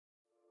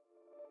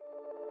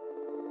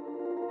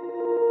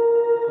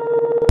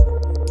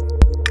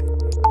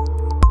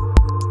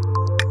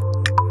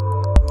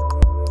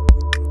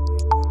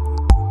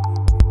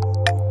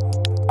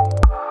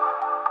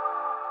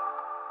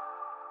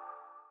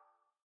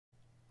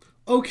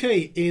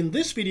Okay, in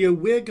this video,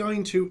 we're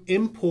going to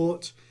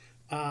import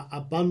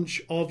a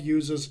bunch of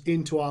users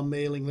into our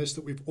mailing list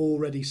that we've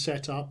already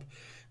set up.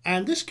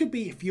 And this could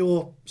be if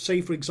you're,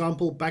 say, for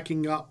example,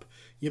 backing up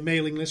your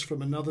mailing list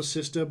from another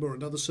system or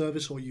another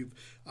service, or you've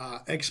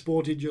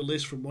exported your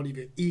list from one of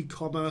your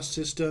e-commerce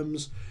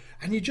systems,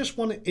 and you just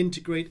want to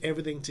integrate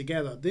everything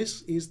together.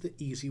 This is the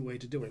easy way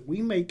to do it.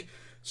 We make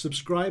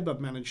subscriber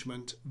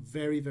management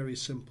very, very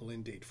simple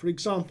indeed. For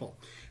example,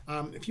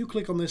 if you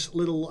click on this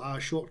little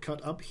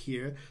shortcut up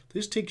here,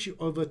 this takes you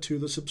over to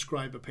the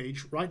subscriber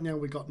page. Right now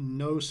we've got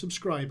no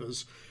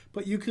subscribers,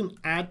 but you can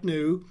add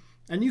new,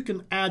 and you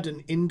can add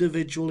an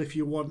individual if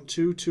you want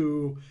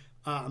to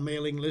a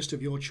mailing list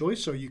of your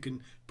choice. So you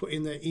can put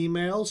in their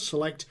emails,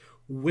 select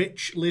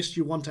which list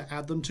you want to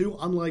add them to,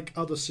 unlike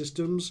other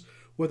systems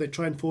where they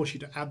try and force you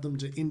to add them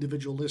to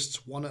individual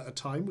lists one at a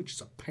time, which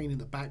is a pain in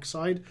the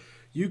backside.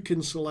 You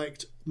can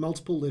select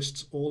multiple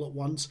lists all at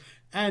once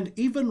and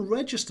even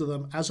register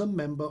them as a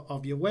member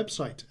of your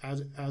website,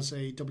 as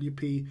a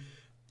WP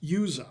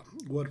user,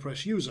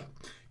 WordPress user.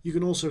 You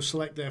can also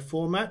select their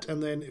format,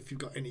 and then if you've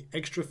got any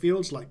extra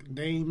fields like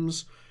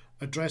names,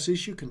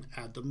 addresses, you can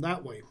add them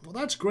that way. Well,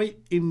 that's great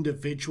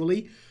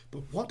individually,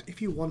 but what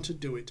if you want to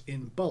do it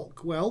in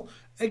bulk? Well,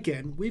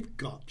 again, we've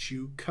got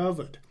you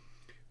covered.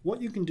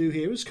 What you can do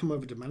here is come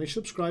over to Manage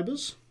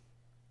Subscribers,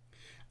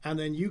 and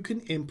then you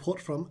can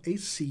import from a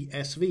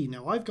CSV.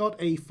 Now, I've got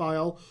a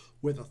file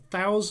with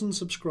 1,000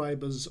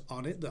 subscribers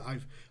on it that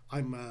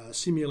I'm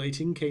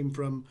simulating came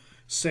from,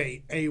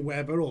 say,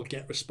 Aweber or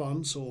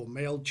GetResponse or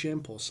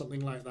MailChimp or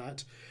something like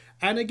that.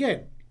 And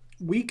again,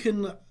 we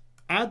can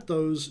add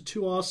those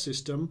to our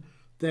system.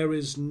 There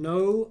is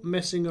no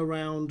messing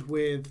around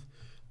with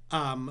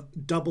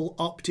double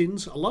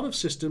opt-ins. A lot of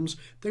systems,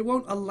 they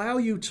won't allow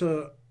you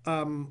to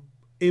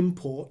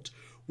import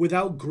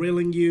without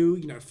grilling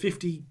you,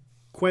 50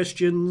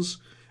 questions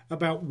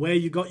about where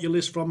you got your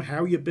list from,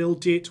 how you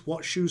built it,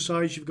 what shoe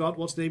size you've got,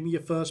 what's the name of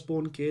your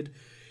firstborn kid.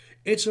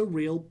 It's a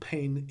real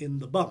pain in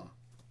the bum.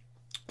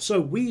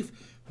 So we've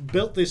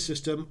built this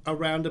system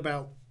around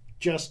about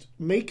just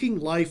making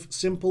life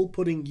simple,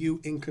 putting you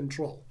in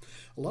control.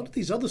 A lot of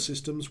these other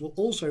systems will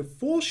also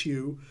force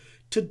you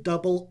to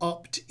double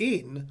opt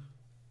in,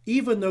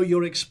 even though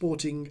you're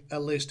exporting a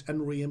list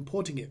and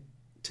re-importing it.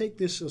 Take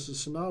this as a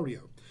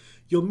scenario.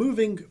 You're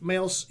moving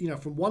mails,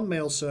 from one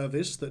mail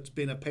service that's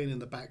been a pain in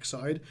the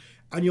backside,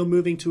 and you're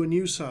moving to a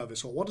new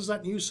service. Well, what does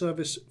that new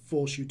service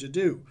force you to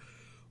do?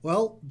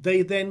 Well,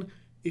 they then,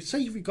 say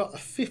you've got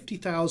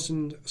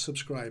 50,000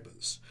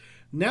 subscribers.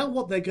 Now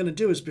what they're going to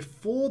do is,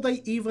 before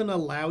they even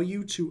allow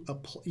you to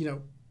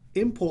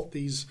import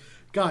these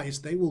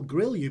guys, they will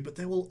grill you, but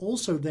they will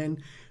also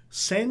then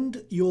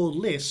send your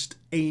list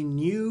a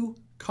new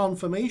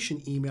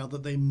confirmation email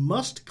that they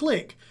must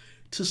click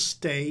to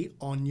stay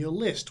on your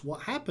list.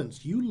 What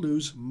happens? You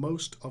lose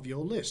most of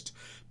your list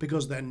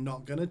because they're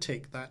not going to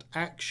take that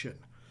action.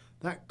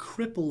 That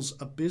cripples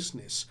a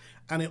business,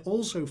 and it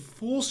also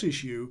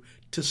forces you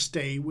to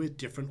stay with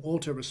different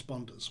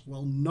autoresponders.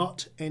 Well,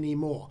 not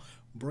anymore.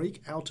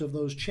 Break out of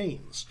those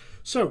chains.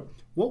 So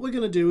what we're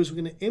going to do is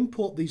we're going to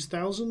import these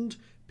 1,000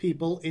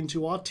 people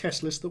into our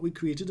test list that we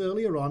created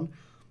earlier on.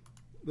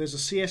 There's a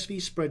CSV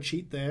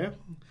spreadsheet there.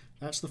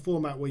 That's the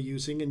format we're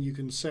using, and you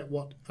can set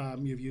what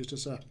you've used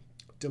as a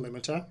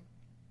delimiter,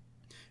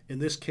 in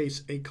this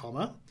case a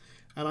comma,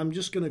 and I'm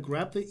just going to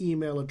grab the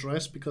email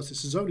address because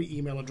this is only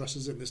email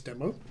addresses in this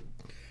demo,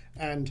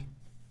 and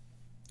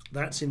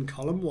that's in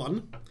column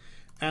 1,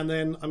 and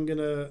then I'm going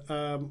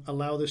to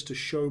allow this to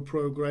show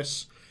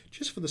progress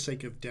just for the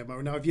sake of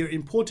demo. Now if you're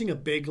importing a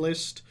big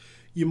list,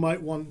 you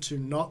might want to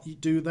not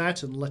do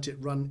that and let it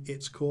run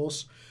its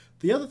course.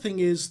 The other thing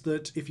is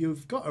that if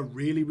you've got a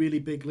really, really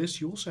big list,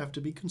 you also have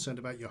to be concerned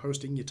about your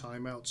hosting, your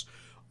timeouts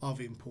of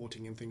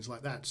importing and things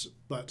like that.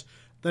 But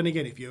then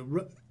again, if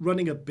you're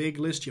running a big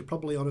list, you're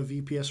probably on a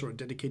VPS or a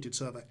dedicated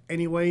server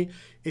anyway.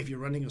 If you're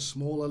running a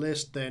smaller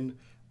list, then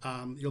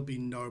you'll be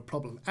no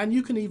problem. And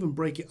you can even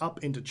break it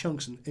up into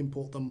chunks and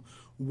import them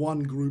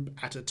one group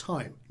at a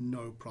time.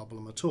 No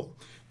problem at all.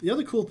 The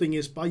other cool thing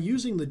is, by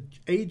using the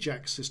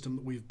Ajax system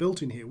that we've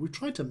built in here, we've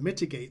tried to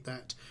mitigate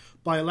that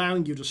by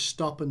allowing you to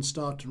stop and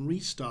start and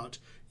restart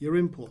your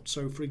import.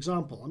 So for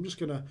example, I'm just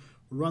going to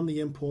run the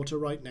importer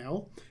right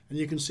now, and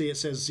you can see it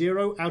says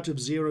 0 out of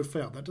 0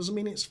 failed. That doesn't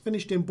mean it's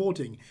finished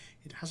importing.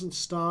 It hasn't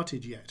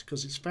started yet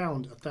because it's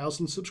found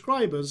 1,000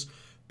 subscribers,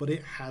 but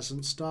it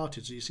hasn't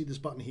started. So you see this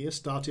button here,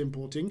 start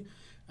importing,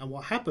 and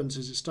what happens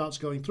is it starts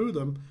going through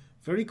them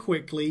very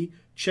quickly,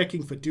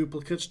 checking for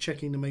duplicates,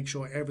 checking to make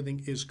sure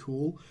everything is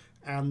cool,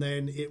 and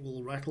then it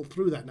will rattle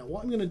through that. Now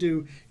what I'm going to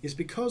do is,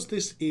 because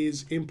this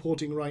is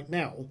importing right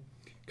now,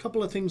 a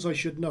couple of things I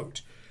should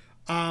note.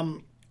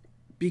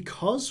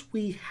 Because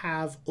we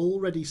have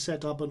already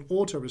set up an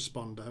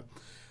autoresponder,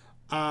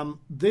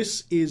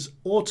 this is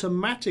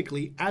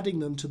automatically adding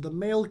them to the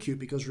mail queue,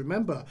 because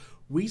remember,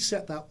 we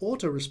set that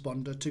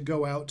autoresponder to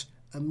go out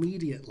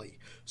immediately.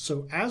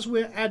 So as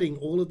we're adding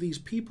all of these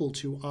people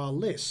to our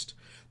list,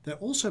 they're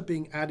also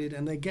being added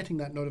and they're getting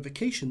that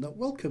notification, that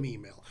welcome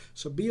email.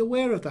 So be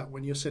aware of that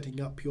when you're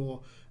setting up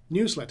your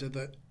newsletter,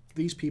 that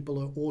these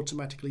people are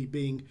automatically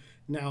being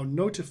now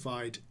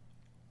notified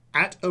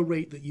at a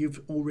rate that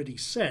you've already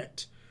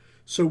set.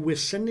 So we're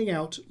sending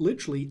out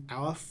literally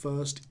our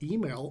first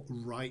email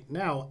right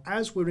now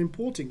as we're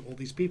importing all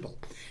these people.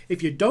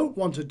 If you don't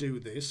want to do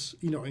this,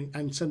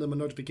 and send them a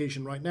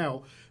notification right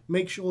now,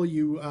 make sure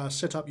you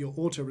set up your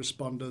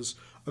autoresponders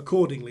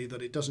accordingly,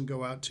 that it doesn't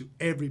go out to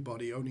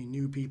everybody, only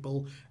new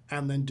people,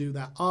 and then do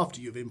that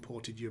after you've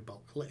imported your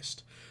bulk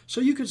list.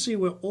 So you can see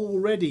we're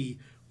already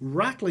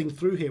rattling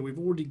through here. We've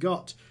already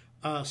got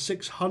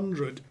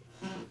 600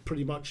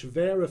 pretty much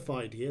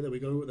verified here. There we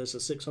go. There's a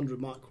 600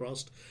 mark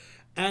crossed.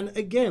 And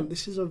again,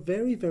 this is a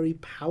very, very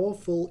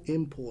powerful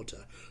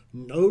importer.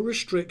 No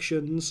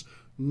restrictions,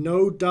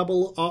 no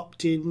double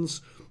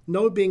opt-ins,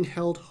 no being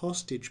held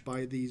hostage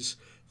by these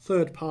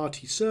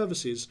third-party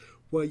services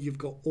where you've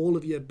got all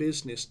of your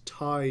business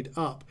tied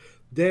up.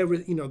 They're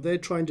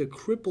trying to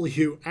cripple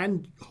you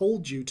and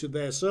hold you to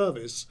their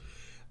service.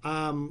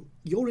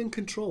 You're in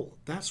control.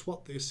 That's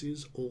what this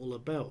is all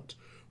about.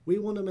 We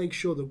want to make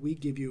sure that we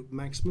give you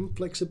maximum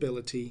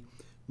flexibility,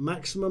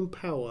 maximum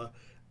power,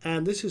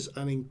 and this is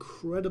an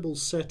incredible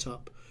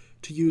setup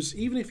to use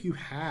even if you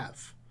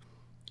have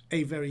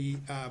a very,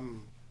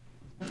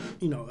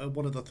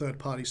 one of the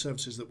third-party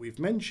services that we've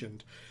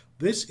mentioned.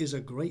 This is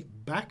a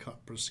great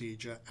backup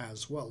procedure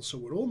as well. So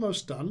we're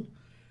almost done.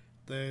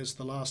 There's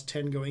the last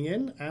 10 going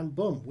in, and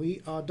boom,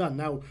 we are done.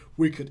 Now,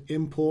 we could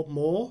import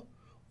more,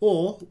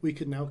 or we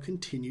could now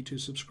continue to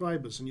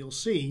subscribers. And you'll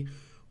see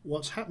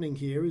what's happening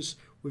here is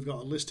we've got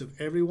a list of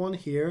everyone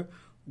here,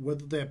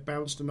 whether they're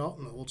bounced or not,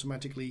 and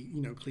automatically,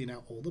 clean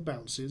out all the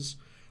bounces.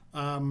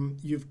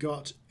 You've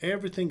got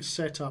everything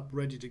set up,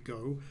 ready to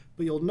go.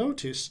 But you'll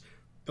notice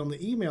on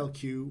the email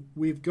queue,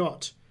 we've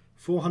got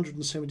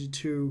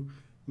 472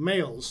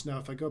 mails. Now,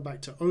 if I go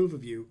back to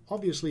overview,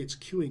 obviously it's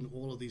queuing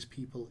all of these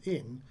people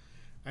in.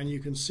 And you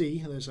can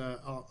see there's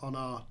on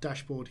our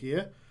dashboard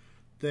here,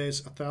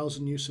 there's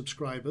 1,000 new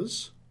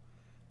subscribers.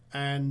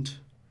 And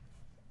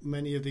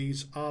many of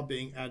these are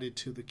being added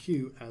to the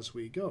queue as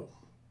we go.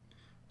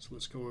 So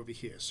let's go over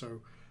here.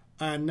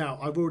 And now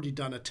I've already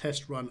done a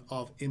test run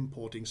of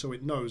importing, so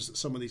it knows that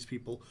some of these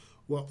people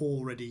were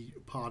already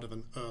part of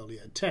an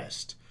earlier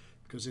test,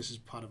 because this is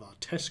part of our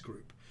test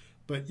group.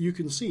 But you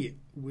can see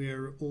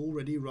we're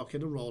already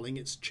rocking and rolling.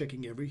 It's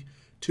checking every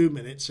 2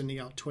 minutes, sending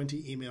out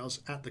 20 emails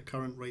at the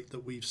current rate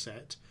that we've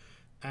set,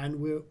 and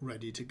we're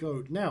ready to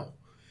go. Now,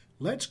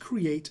 let's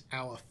create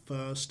our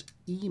first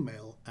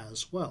email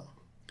as well.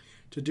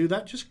 To do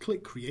that, just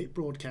click Create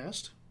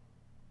Broadcast.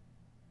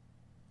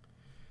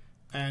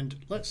 And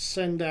let's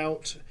send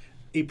out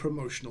a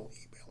promotional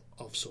email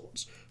of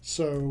sorts.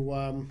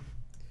 So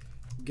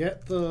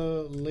get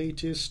the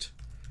latest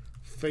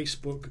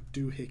Facebook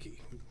doohickey.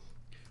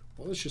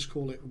 Well, let's just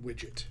call it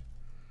widget.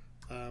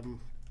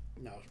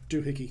 No,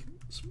 doohickey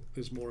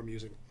is more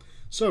amusing.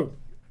 So,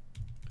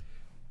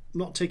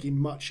 not taking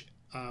much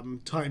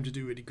time to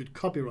do any good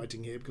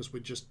copywriting here, because we're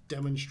just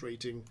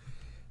demonstrating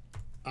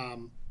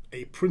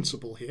a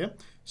principle here.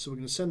 So we're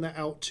going to send that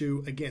out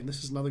to, again,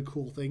 this is another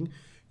cool thing.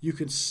 You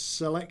can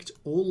select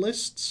all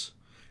lists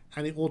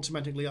and it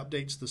automatically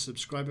updates the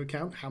subscriber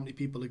count, how many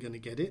people are going to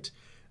get it.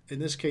 In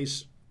this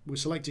case, we're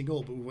selecting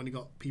all, but we've only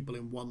got people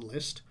in one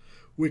list.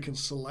 We can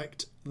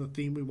select the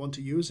theme we want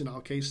to use. In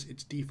our case,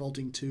 it's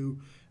defaulting to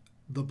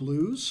the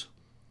blues.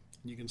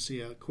 You can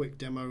see a quick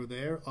demo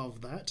there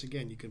of that.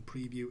 Again, you can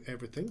preview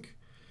everything.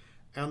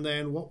 And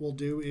then what we'll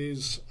do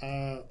is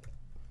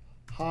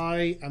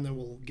hi, and then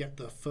we'll get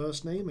the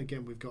first name.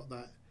 Again, we've got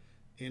that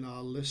in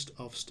our list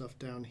of stuff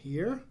down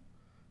here.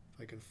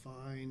 If I can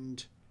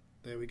find,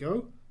 there we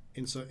go.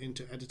 Insert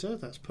into editor.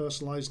 That's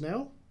personalized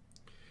now.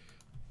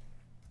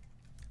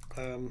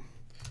 I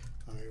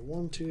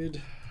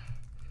wanted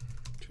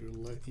to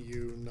let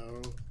you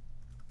know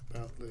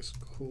about this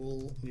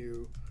cool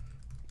new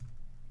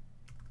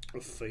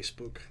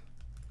Facebook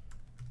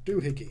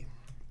doohickey.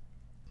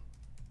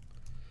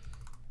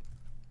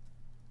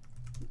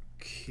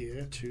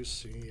 Here to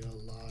see a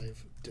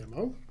live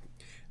demo.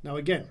 Now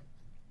again,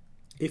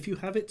 if you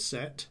have it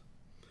set,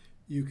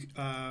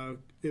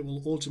 it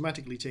will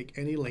automatically take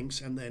any links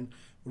and then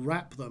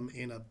wrap them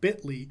in a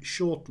bit.ly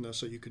shortener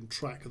so you can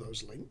track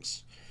those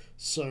links.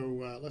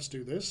 So let's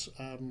do this,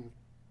 and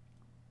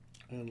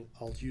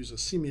I'll use a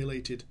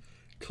simulated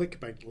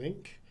ClickBank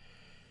link.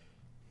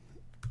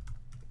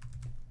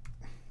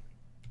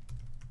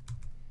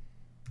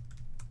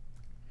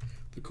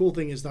 The cool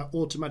thing is that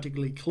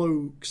automatically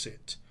cloaks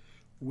it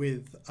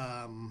with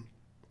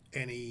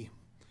any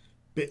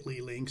bit.ly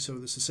link. So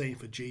that's the same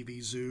for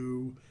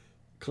JVZoo,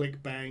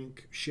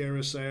 ClickBank,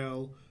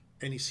 ShareASale,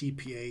 any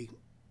CPA.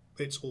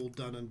 It's all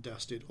done and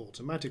dusted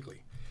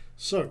automatically.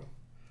 So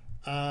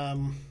I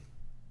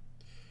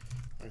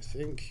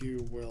think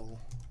you will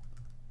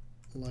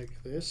like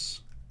this,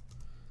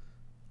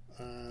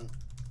 and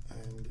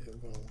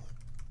it will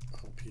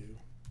help you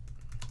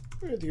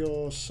with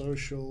your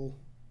social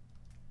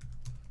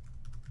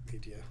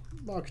media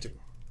marketing.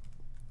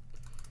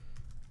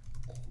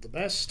 All the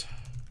best,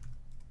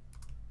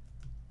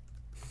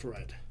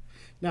 Fred.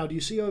 Now, do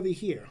you see over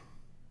here?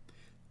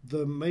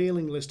 The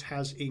mailing list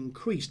has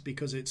increased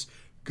because it's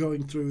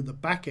going through the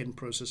back-end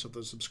process of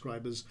the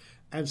subscribers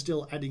and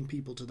still adding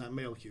people to that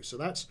mail queue. So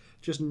that's,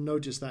 just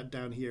notice that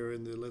down here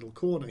in the little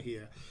corner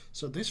here.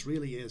 So this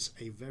really is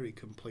a very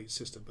complete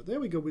system. But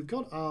there we go. We've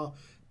got our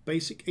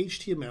basic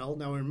HTML.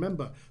 Now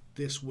remember,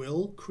 this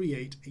will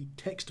create a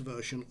text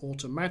version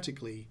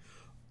automatically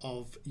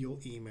of your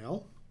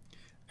email.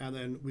 And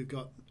then we've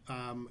got,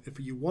 if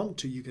you want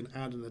to, you can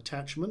add an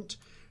attachment,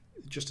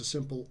 just a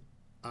simple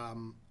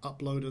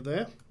uploader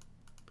there.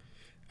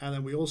 And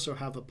then we also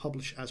have a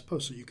publish as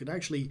post. So you can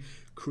actually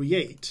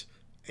create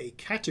a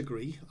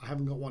category. I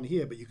haven't got one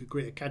here, but you could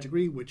create a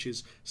category, which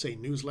is, say,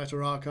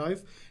 newsletter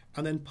archive,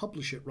 and then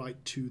publish it right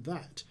to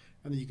that.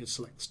 And then you can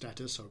select the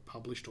status, so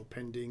published or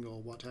pending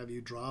or what have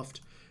you,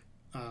 draft,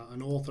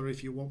 an author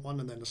if you want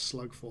one, and then a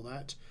slug for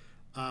that.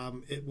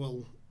 It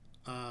will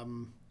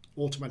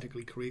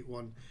automatically create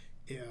one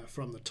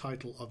from the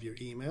title of your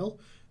email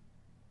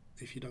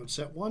if you don't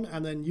set one,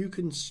 and then you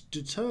can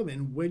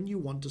determine when you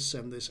want to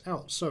send this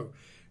out. So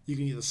you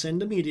can either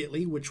send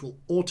immediately, which will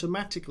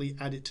automatically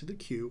add it to the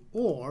queue,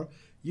 or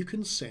you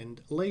can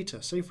send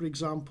later. Say, for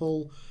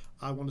example,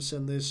 I want to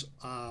send this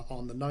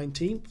on the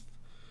 19th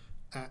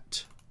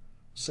at,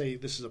 say,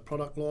 this is a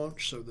product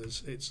launch, so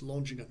it's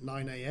launching at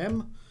 9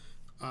 a.m.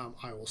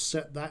 I will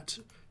set that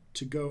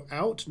to go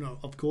out. Now,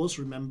 of course,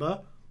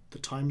 remember the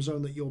time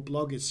zone that your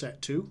blog is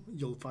set to.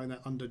 You'll find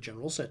that under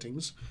General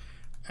Settings.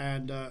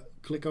 And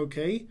click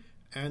OK,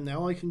 and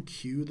now I can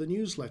queue the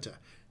newsletter.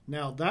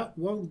 Now that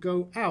won't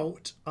go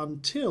out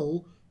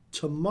until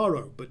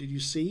tomorrow, but did you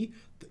see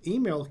the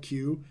email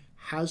queue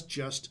has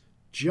just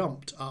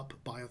jumped up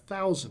by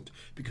 1,000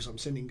 because I'm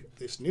sending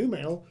this new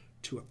mail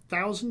to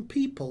 1,000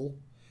 people,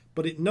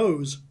 but it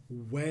knows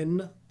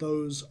when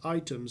those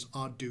items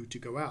are due to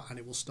go out and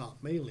it will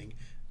start mailing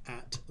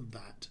at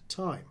that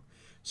time.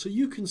 So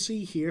you can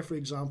see here, for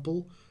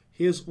example,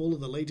 here's all of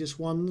the latest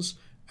ones.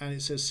 And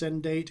it says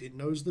send date. It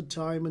knows the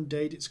time and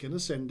date it's going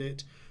to send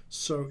it.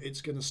 So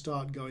it's going to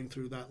start going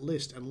through that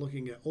list and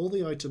looking at all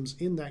the items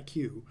in that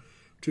queue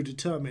to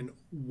determine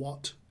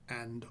what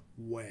and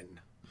when.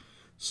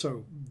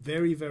 So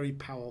very, very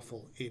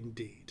powerful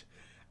indeed.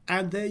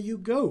 And there you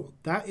go.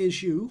 That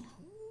is you.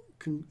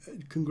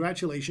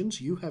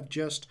 Congratulations. You have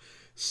just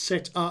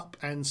set up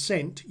and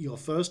sent your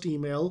first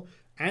email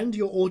and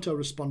your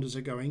autoresponders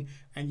are going,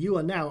 and you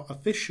are now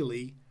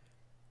officially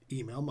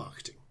email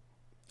marketing.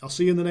 I'll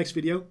see you in the next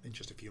video in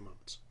just a few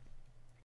moments.